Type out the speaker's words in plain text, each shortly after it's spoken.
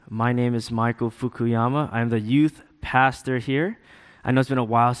My name is Michael Fukuyama. I'm the youth pastor here. I know it's been a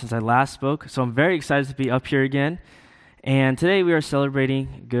while since I last spoke, so I'm very excited to be up here again. And today we are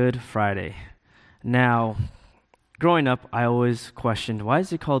celebrating Good Friday. Now, growing up, I always questioned, why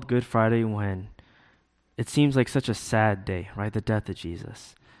is it called Good Friday when it seems like such a sad day, right? The death of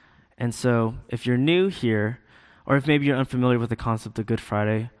Jesus. And so if you're new here, or if maybe you're unfamiliar with the concept of Good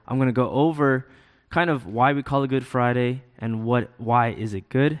Friday, I'm going to go over kind of why we call it Good Friday and why is it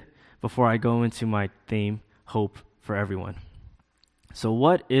good before I go into my theme, Hope for Everyone. So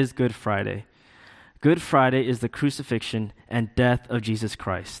what is Good Friday? Good Friday is the crucifixion and death of Jesus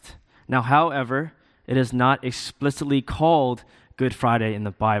Christ. Now, however, it is not explicitly called Good Friday in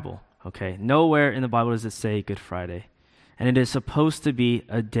the Bible, okay? Nowhere in the Bible does it say Good Friday. And it is supposed to be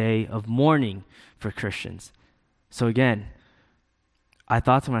a day of mourning for Christians. So again, I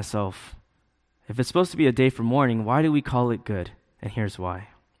thought to myself, if it's supposed to be a day for mourning, why do we call it good? And here's why.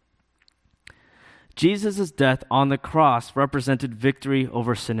 Jesus' death on the cross represented victory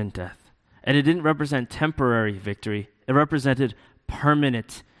over sin and death. And it didn't represent temporary victory. It represented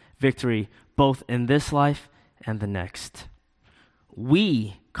permanent victory, both in this life and the next.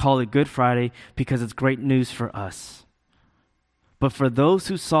 We call it Good Friday because it's great news for us. But for those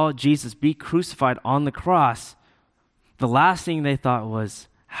who saw Jesus be crucified on the cross, the last thing they thought was,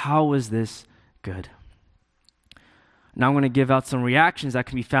 how is this good? Now I'm going to give out some reactions that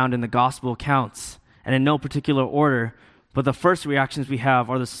can be found in the gospel accounts, and in no particular order, but the first reactions we have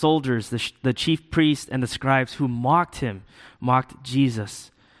are the soldiers, the chief priests, and the scribes who mocked him, mocked Jesus.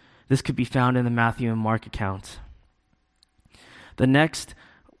 This could be found in the Matthew and Mark account. The next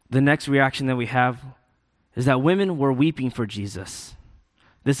reaction that we have is that women were weeping for Jesus.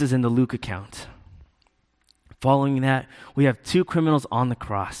 This is in the Luke account. Following that, we have two criminals on the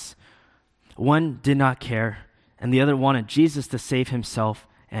cross. One did not care, and the other wanted Jesus to save himself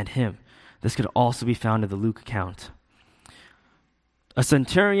and him. This could also be found in the Luke account. A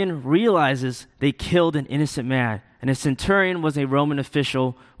centurion realizes they killed an innocent man, and a centurion was a Roman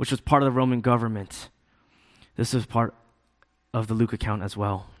official, which was part of the Roman government. This is part of the Luke account as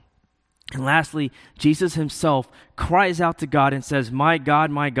well. And lastly, Jesus himself cries out to God and says, my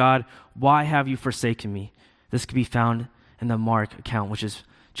God, why have you forsaken me? This could be found in the Mark account, which is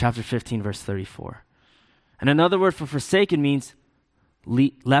chapter 15, verse 34. And another word for forsaken means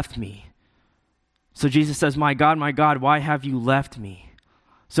left me. So Jesus says, my God, why have you left me?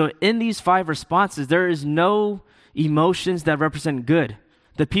 So in these 5 responses, there is no emotions that represent good.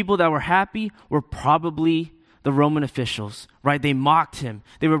 The people that were happy were probably the Roman officials, right? They mocked him.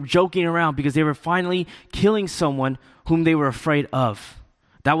 They were joking around because they were finally killing someone whom they were afraid of.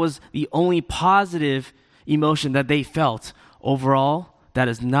 That was the only positive emotion that they felt. Overall, that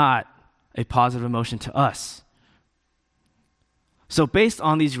is not a positive emotion to us. So based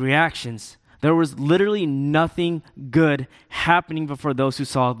on these reactions, there was literally nothing good happening before those who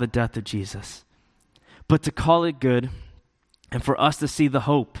saw the death of Jesus. But to call it good, and for us to see the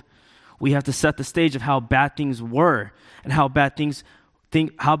hope, we have to set the stage of how bad things were and how bad things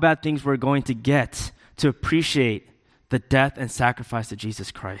were going to get to appreciate the death and sacrifice of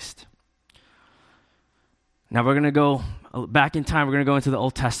Jesus Christ. Now we're going to go back in time. We're going to go into the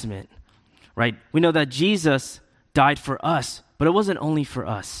Old Testament, right? We know that Jesus died for us, but it wasn't only for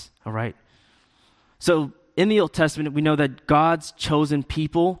us, all right? So in the Old Testament, we know that God's chosen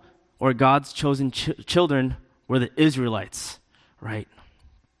people or God's chosen children were the Israelites, right?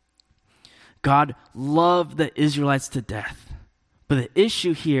 God loved the Israelites to death. But the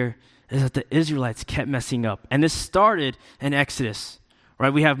issue here is that the Israelites kept messing up. And this started in Exodus,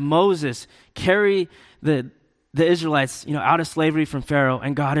 right? We have Moses carry the Israelites, out of slavery from Pharaoh.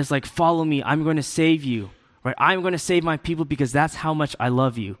 And God is like, follow me. I'm going to save you, right? I'm going to save my people because that's how much I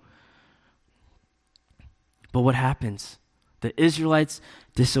love you. But what happens? The Israelites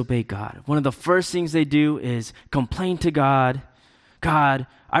disobey God. One of the first things they do is complain to God. God,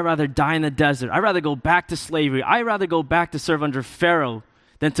 I'd rather die in the desert. I'd rather go back to slavery. I'd rather go back to serve under Pharaoh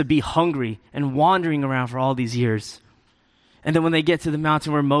than to be hungry and wandering around for all these years. And then when they get to the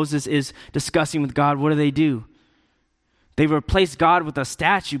mountain where Moses is discussing with God, what do? They replace God with a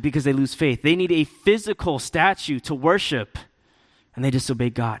statue because they lose faith. They need a physical statue to worship, and they disobey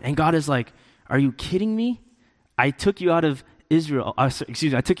God. And God is like, are you kidding me? I took you out of I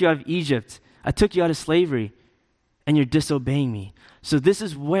took you out of Egypt. I took you out of slavery, and you're disobeying me. So this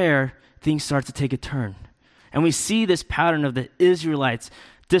is where things start to take a turn. And we see this pattern of the Israelites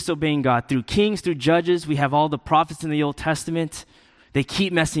disobeying God through kings, through judges. We have all the prophets in the Old Testament. They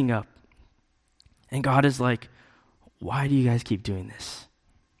keep messing up. And God is like, why do you guys keep doing this?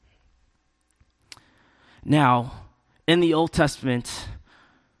 Now, in the Old Testament,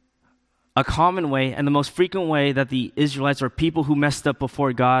 a common way and the most frequent way that the Israelites or people who messed up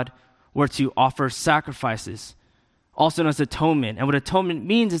before God were to offer sacrifices, also known as atonement. And what atonement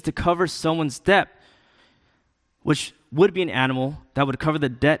means is to cover someone's debt, which would be an animal that would cover the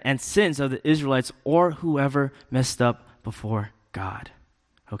debt and sins of the Israelites or whoever messed up before God.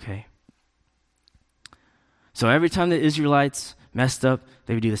 Okay? So every time the Israelites messed up,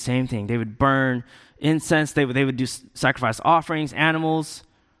 they would do the same thing. They would burn incense. They would do sacrifice offerings, animals.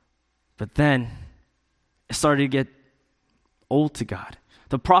 But then it started to get old to God.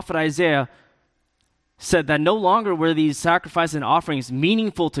 The prophet Isaiah said that no longer were these sacrifices and offerings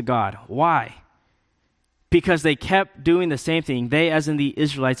meaningful to God. Why? Because they kept doing the same thing. They, as in the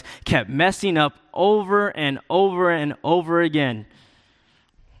Israelites, kept messing up over and over and over again.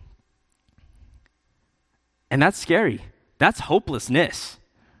 And that's scary. That's hopelessness,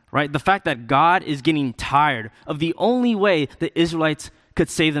 right? The fact that God is getting tired of the only way the Israelites could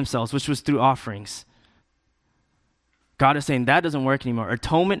save themselves, which was through offerings. God is saying that doesn't work anymore.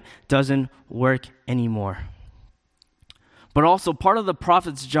 Atonement doesn't work anymore. But also, part of the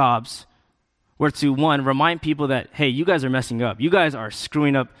prophet's jobs were to, one, remind people that, hey, you guys are messing up. You guys are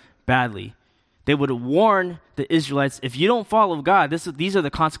screwing up badly. They would warn the Israelites, if you don't follow God, these are the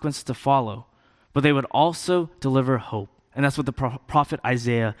consequences to follow. But they would also deliver hope. And that's what the prophet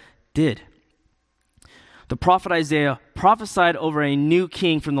Isaiah did. The prophet Isaiah prophesied over a new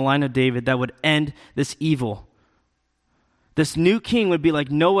king from the line of David that would end this evil. This new king would be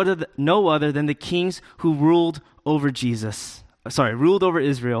like no other than the kings who ruled over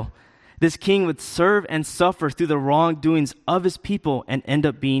Israel. This king would serve and suffer through the wrongdoings of his people and end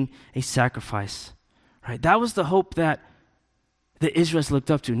up being a sacrifice. Right? That was the hope that the Israelites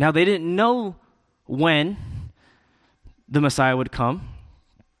looked up to. Now, they didn't know when the Messiah would come.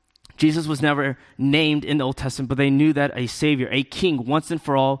 Jesus was never named in the Old Testament, but they knew that a Savior, a King, once and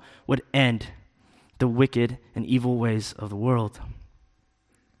for all, would end the wicked and evil ways of the world.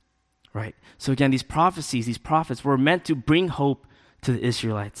 Right? So again, these prophecies, these prophets were meant to bring hope to the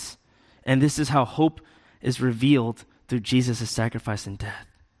Israelites. And this is how hope is revealed through Jesus' sacrifice and death.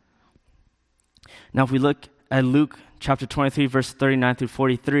 Now, if we look at Luke chapter 23, verse 39 through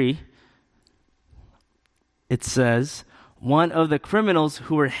 43, it says, one of the criminals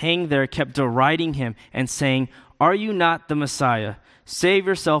who were hanged there kept deriding him and saying, "Are you not the Messiah? Save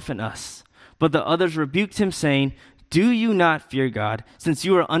yourself and us." But the others rebuked him, saying, "Do you not fear God, since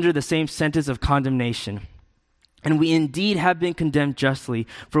you are under the same sentence of condemnation? And we indeed have been condemned justly,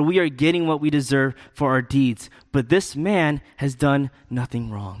 for we are getting what we deserve for our deeds. But this man has done nothing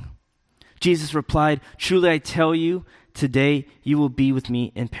wrong." Jesus replied, "Truly I tell you, today you will be with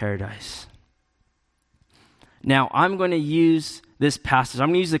me in paradise." Now, I'm going to use this passage. I'm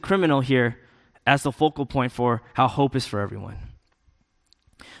going to use the criminal here as the focal point for how hope is for everyone.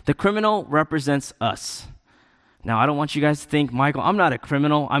 The criminal represents us. Now, I don't want you guys to think, Michael, I'm not a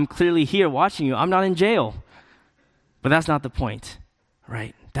criminal. I'm clearly here watching you. I'm not in jail. But that's not the point,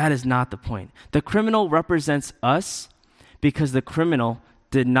 right? That is not the point. The criminal represents us because the criminal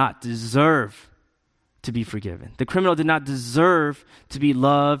did not deserve to be forgiven. The criminal did not deserve to be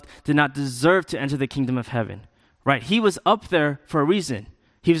loved, did not deserve to enter the kingdom of heaven, right? He was up there for a reason.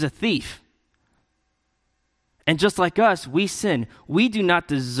 He was a thief. And just like us, we sin. We do not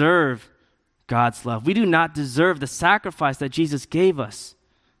deserve God's love. We do not deserve the sacrifice that Jesus gave us,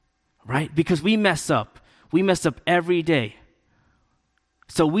 right? Because we mess up. We mess up every day.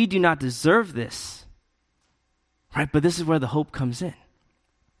 So we do not deserve this, right? But this is where the hope comes in.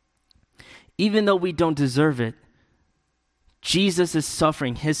 Even though we don't deserve it, Jesus'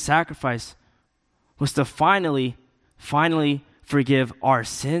 suffering, his sacrifice, was to finally forgive our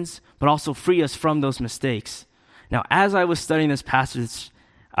sins, but also free us from those mistakes. Now, as I was studying this passage,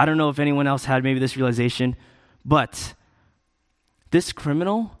 I don't know if anyone else had maybe this realization, but this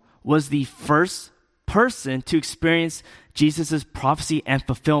criminal was the first person to experience Jesus' prophecy and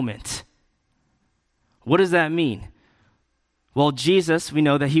fulfillment. What does that mean? Well, Jesus, we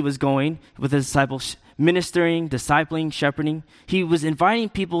know that he was going with his disciples, ministering, discipling, shepherding. He was inviting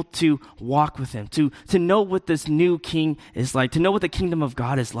people to walk with him, to know what this new king is like, to know what the kingdom of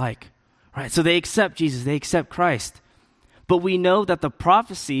God is like. Right? So they accept Jesus, they accept Christ. But we know that the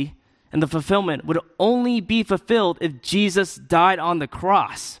prophecy and the fulfillment would only be fulfilled if Jesus died on the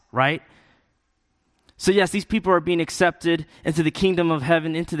cross, right? So yes, these people are being accepted into the kingdom of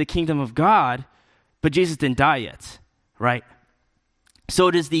heaven, into the kingdom of God, but Jesus didn't die yet, right? So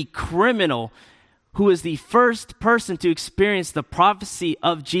it is the criminal who is the first person to experience the prophecy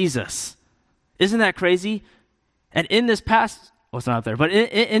of Jesus. Isn't that crazy? And in this was not there. But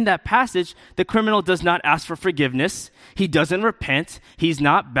in that passage, the criminal does not ask for forgiveness. He doesn't repent. He's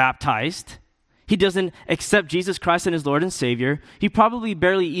not baptized. He doesn't accept Jesus Christ as his Lord and Savior. He probably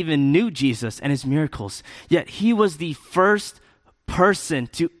barely even knew Jesus and his miracles. Yet he was the first person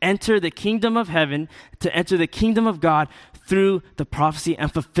to enter the kingdom of heaven, to enter the kingdom of God through the prophecy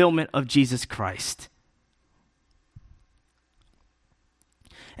and fulfillment of Jesus Christ.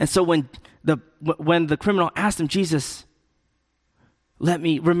 And so when the criminal asked him, Jesus,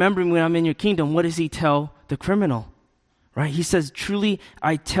 remember me when I'm in your kingdom, what does he tell the criminal? Right? He says, truly,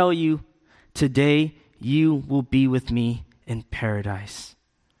 I tell you, today you will be with me in paradise.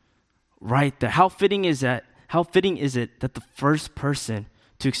 Right there. How fitting is it that the first person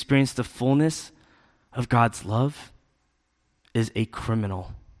to experience the fullness of God's love is a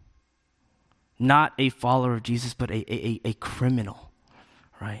criminal? Not a follower of Jesus, but a criminal.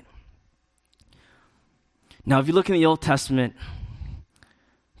 Right? Now, if you look in the Old Testament,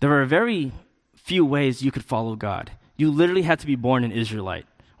 there are very few ways you could follow God. You literally had to be born an Israelite,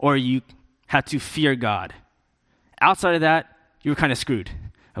 or you had to fear God. Outside of that, you were kind of screwed,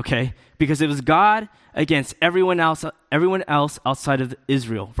 okay? Because it was God against everyone else outside of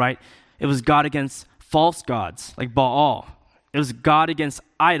Israel, right? It was God against false gods like Baal. It was God against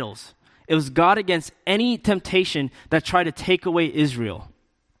idols. It was God against any temptation that tried to take away Israel.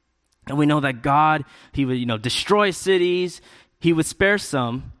 And we know that God, he would, destroy cities. He would spare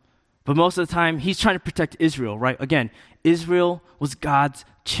some, but most of the time, he's trying to protect Israel, right? Again, Israel was God's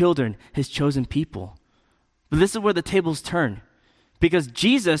children, his chosen people. But this is where the tables turn. Because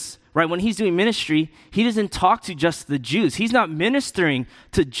Jesus, right, when he's doing ministry, he doesn't talk to just the Jews. He's not ministering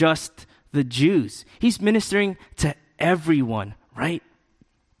to just the Jews. He's ministering to everyone, right?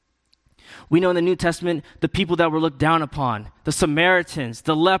 We know in the New Testament, the people that were looked down upon, the Samaritans,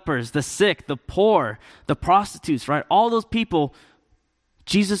 the lepers, the sick, the poor, the prostitutes, right? All those people,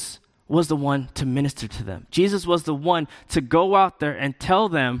 Jesus was the one to minister to them. Jesus was the one to go out there and tell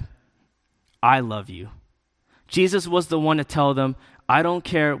them, I love you. Jesus was the one to tell them, I don't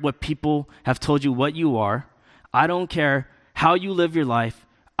care what people have told you what you are. I don't care how you live your life.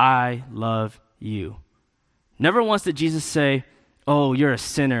 I love you. Never once did Jesus say, oh, you're a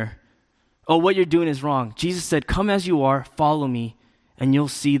sinner. Oh, what you're doing is wrong. Jesus said, come as you are, follow me, and you'll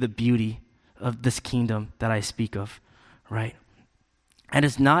see the beauty of this kingdom that I speak of, right? And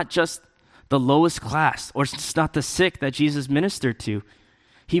it's not just the lowest class, or it's not the sick that Jesus ministered to.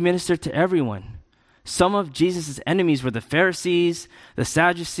 He ministered to everyone. Some of Jesus' enemies were the Pharisees, the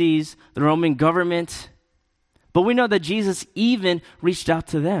Sadducees, the Roman government. But we know that Jesus even reached out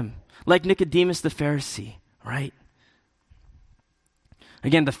to them, like Nicodemus the Pharisee, right?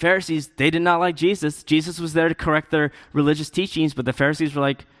 Again, the Pharisees, they did not like Jesus. Jesus was there to correct their religious teachings, but the Pharisees were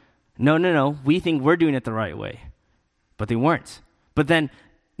like, no, we think we're doing it the right way. But they weren't. But then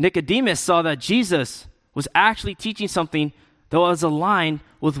Nicodemus saw that Jesus was actually teaching something that was aligned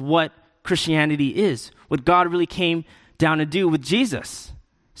with what Christianity is, what God really came down to do with Jesus.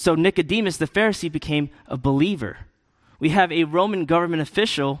 So Nicodemus, the Pharisee, became a believer. We have a Roman government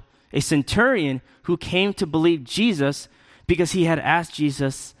official, a centurion, who came to believe Jesus because he had asked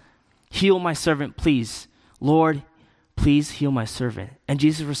Jesus, heal my servant, please. Lord, please heal my servant. And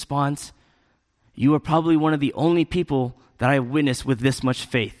Jesus responds, you are probably one of the only people that I witnessed with this much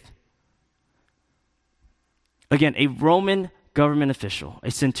faith. Again, a Roman government official,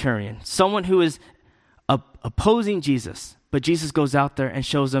 a centurion, someone who is opposing Jesus, but Jesus goes out there and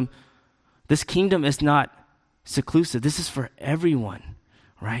shows them this kingdom is not seclusive. This is for everyone,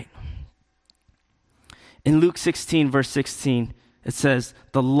 right? In Luke 16, verse 16, it says,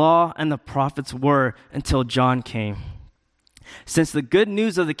 the law and the prophets were until John came. Since the good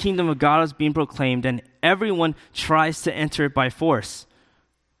news of the kingdom of God is being proclaimed and everyone tries to enter it by force.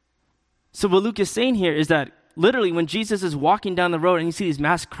 So what Luke is saying here is that literally when Jesus is walking down the road and you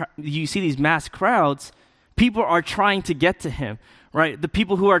see these mass crowds, people are trying to get to him, right? The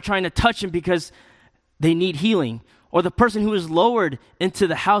people who are trying to touch him because they need healing. Or the person who is lowered into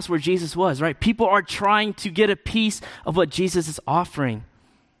the house where Jesus was, right? People are trying to get a piece of what Jesus is offering.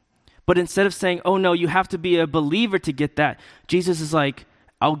 But instead of saying, oh no, you have to be a believer to get that, Jesus is like,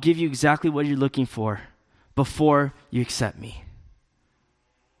 I'll give you exactly what you're looking for before you accept me.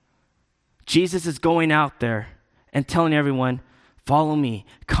 Jesus is going out there and telling everyone, follow me,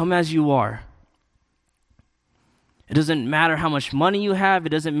 come as you are. It doesn't matter how much money you have. It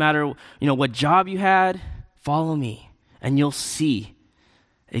doesn't matter, what job you had. Follow me, and you'll see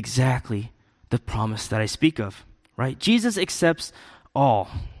exactly the promise that I speak of, right? Jesus accepts all.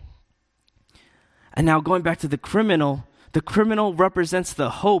 And now going back to the criminal represents the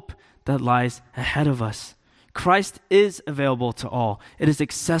hope that lies ahead of us. Christ is available to all. It is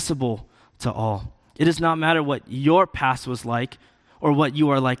accessible to all. It does not matter what your past was like or what you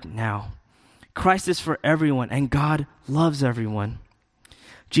are like now. Christ is for everyone, and God loves everyone.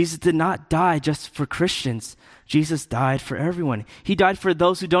 Jesus did not die just for Christians. Jesus died for everyone. He died for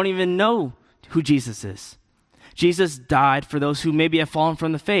those who don't even know who Jesus is. Jesus died for those who maybe have fallen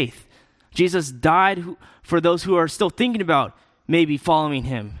from the faith. Jesus died for those who are still thinking about maybe following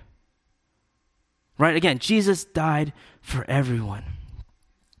him. Right? Again, Jesus died for everyone.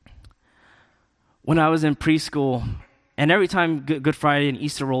 When I was in preschool, and every time Good Friday and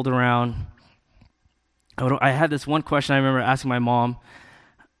Easter rolled around, I had this one question I remember asking my mom,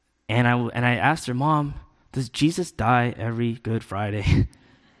 and I asked her, Mom, does Jesus die every Good Friday?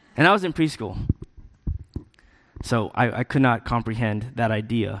 And I was in preschool. So I could not comprehend that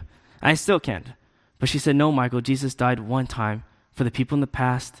idea. I still can't. But she said, no, Michael, Jesus died one time for the people in the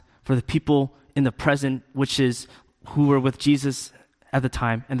past, for the people in the present, which is who were with Jesus at the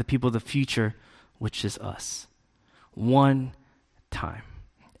time, and the people of the future, which is us. One time.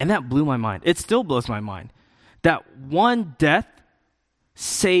 And that blew my mind. It still blows my mind. That one death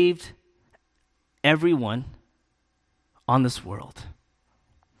saved everyone on this world.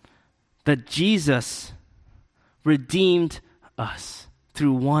 That Jesus redeemed us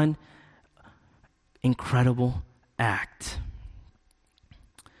through one incredible act.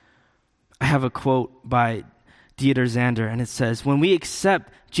 I have a quote by Dieter Zander, and it says, when we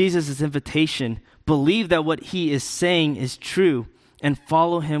accept Jesus' invitation, believe that what he is saying is true, and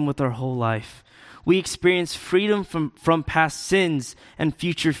follow him with our whole life, we experience freedom from past sins and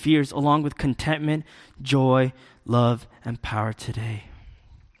future fears, along with contentment, joy, love, and power today.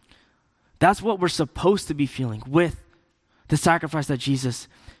 That's what we're supposed to be feeling with the sacrifice that Jesus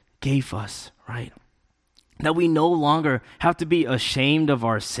gave us, right? That we no longer have to be ashamed of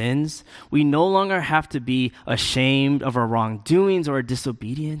our sins. We no longer have to be ashamed of our wrongdoings or our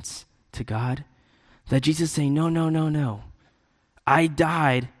disobedience to God. That Jesus is saying, no. I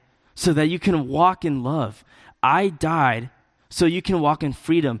died so that you can walk in love. I died so you can walk in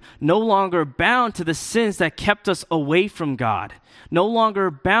freedom. No longer bound to the sins that kept us away from God. No longer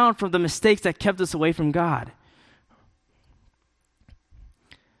bound from the mistakes that kept us away from God.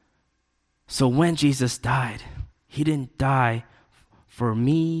 So when Jesus died, he didn't die for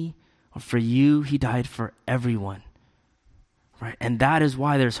me or for you. He died for everyone. Right? And that is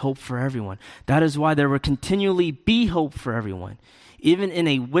why there's hope for everyone. That is why there will continually be hope for everyone. Even in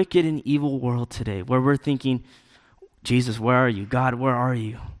a wicked and evil world today, where we're thinking, Jesus, where are you? God, where are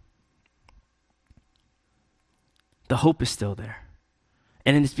you? The hope is still there.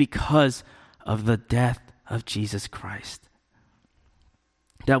 And it is because of the death of Jesus Christ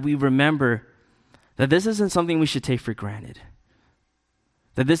that we remember that this isn't something we should take for granted.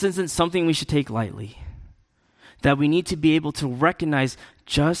 That this isn't something we should take lightly. That we need to be able to recognize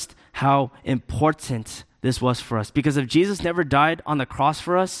just how important this was for us. Because if Jesus never died on the cross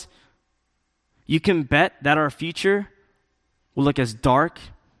for us, you can bet that our future will look as dark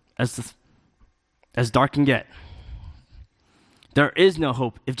as dark can get. There is no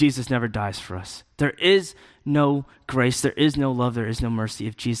hope if Jesus never dies for us. There is no grace, there is no love, there is no mercy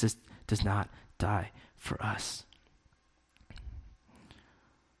if Jesus does not die for us.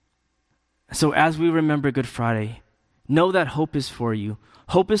 So as we remember Good Friday, know that hope is for you.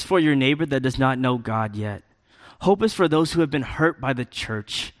 Hope is for your neighbor that does not know God yet. Hope is for those who have been hurt by the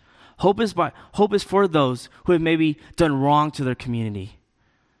church. Hope is for those who have maybe done wrong to their community.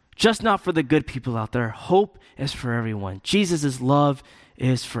 Just not for the good people out there. Hope is for everyone. Jesus' love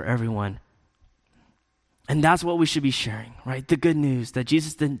is for everyone. And that's what we should be sharing, right? The good news that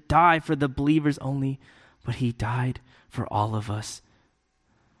Jesus didn't die for the believers only, but he died for all of us.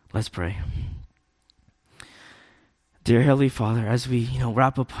 Let's pray. Dear Heavenly Father, as we,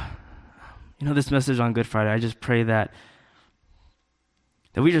 wrap up, this message on Good Friday, I just pray that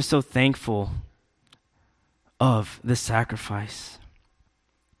we're just so thankful of this sacrifice.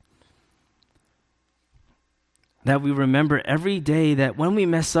 That we remember every day that when we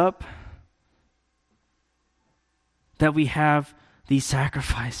mess up, that we have the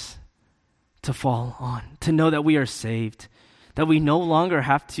sacrifice to fall on, to know that we are saved, that we no longer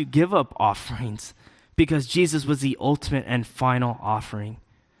have to give up offerings because Jesus was the ultimate and final offering.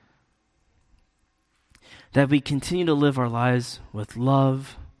 That we continue to live our lives with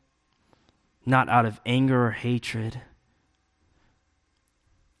love, not out of anger or hatred.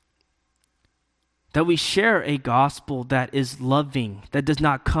 That we share a gospel that is loving, that does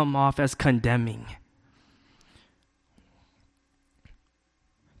not come off as condemning.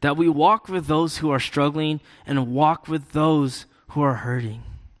 That we walk with those who are struggling and walk with those who are hurting.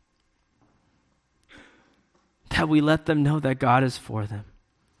 that we let them know that God is for them.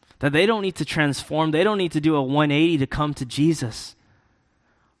 That they don't need to transform. They don't need to do a 180 to come to Jesus.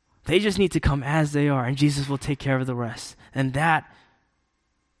 They just need to come as they are, and Jesus will take care of the rest. And that,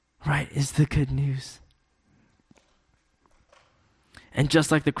 right, is the good news. And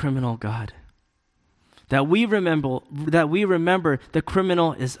just like the criminal, God, that we remember the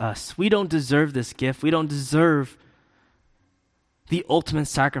criminal is us. We don't deserve this gift. We don't deserve the ultimate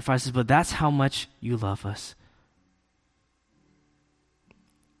sacrifices, but that's how much you love us.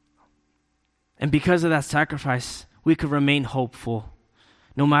 And because of that sacrifice, we could remain hopeful.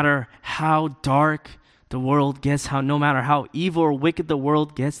 No matter how dark the world gets, no matter how evil or wicked the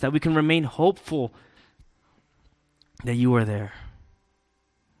world gets, that we can remain hopeful that you are there.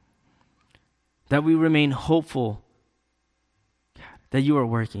 That we remain hopeful that you are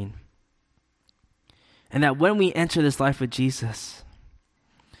working. And that when we enter this life with Jesus,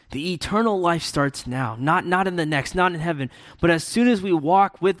 the eternal life starts now, not in the next, not in heaven, but as soon as we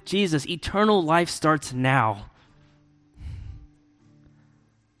walk with Jesus, eternal life starts now.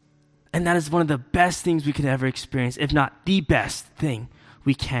 And that is one of the best things we could ever experience, if not the best thing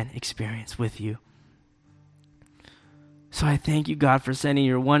we can experience with you. So I thank you, God, for sending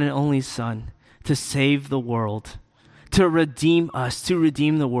your one and only Son to save the world, to redeem us, to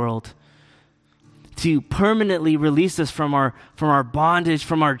redeem the world, to permanently release us from our bondage,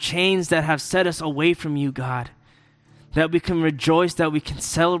 from our chains that have set us away from you, God. That we can rejoice, that we can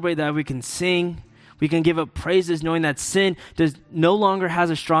celebrate, that we can sing. We can give up praises knowing that sin no longer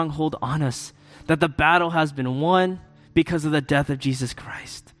has a stronghold on us, that the battle has been won because of the death of Jesus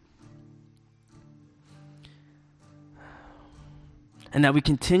Christ. And that we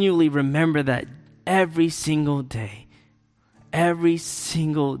continually remember that every single day.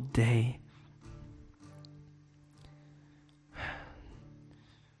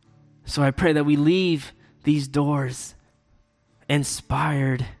 So I pray that we leave these doors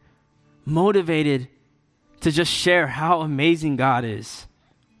inspired, motivated to just share how amazing God is.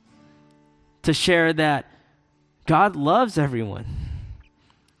 To share that God loves everyone.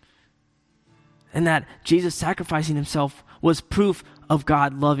 And that Jesus sacrificing himself was proof of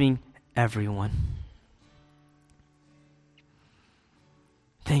God loving everyone.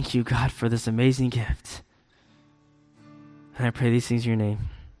 Thank you, God, for this amazing gift. And I pray these things in your name.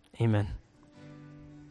 Amen.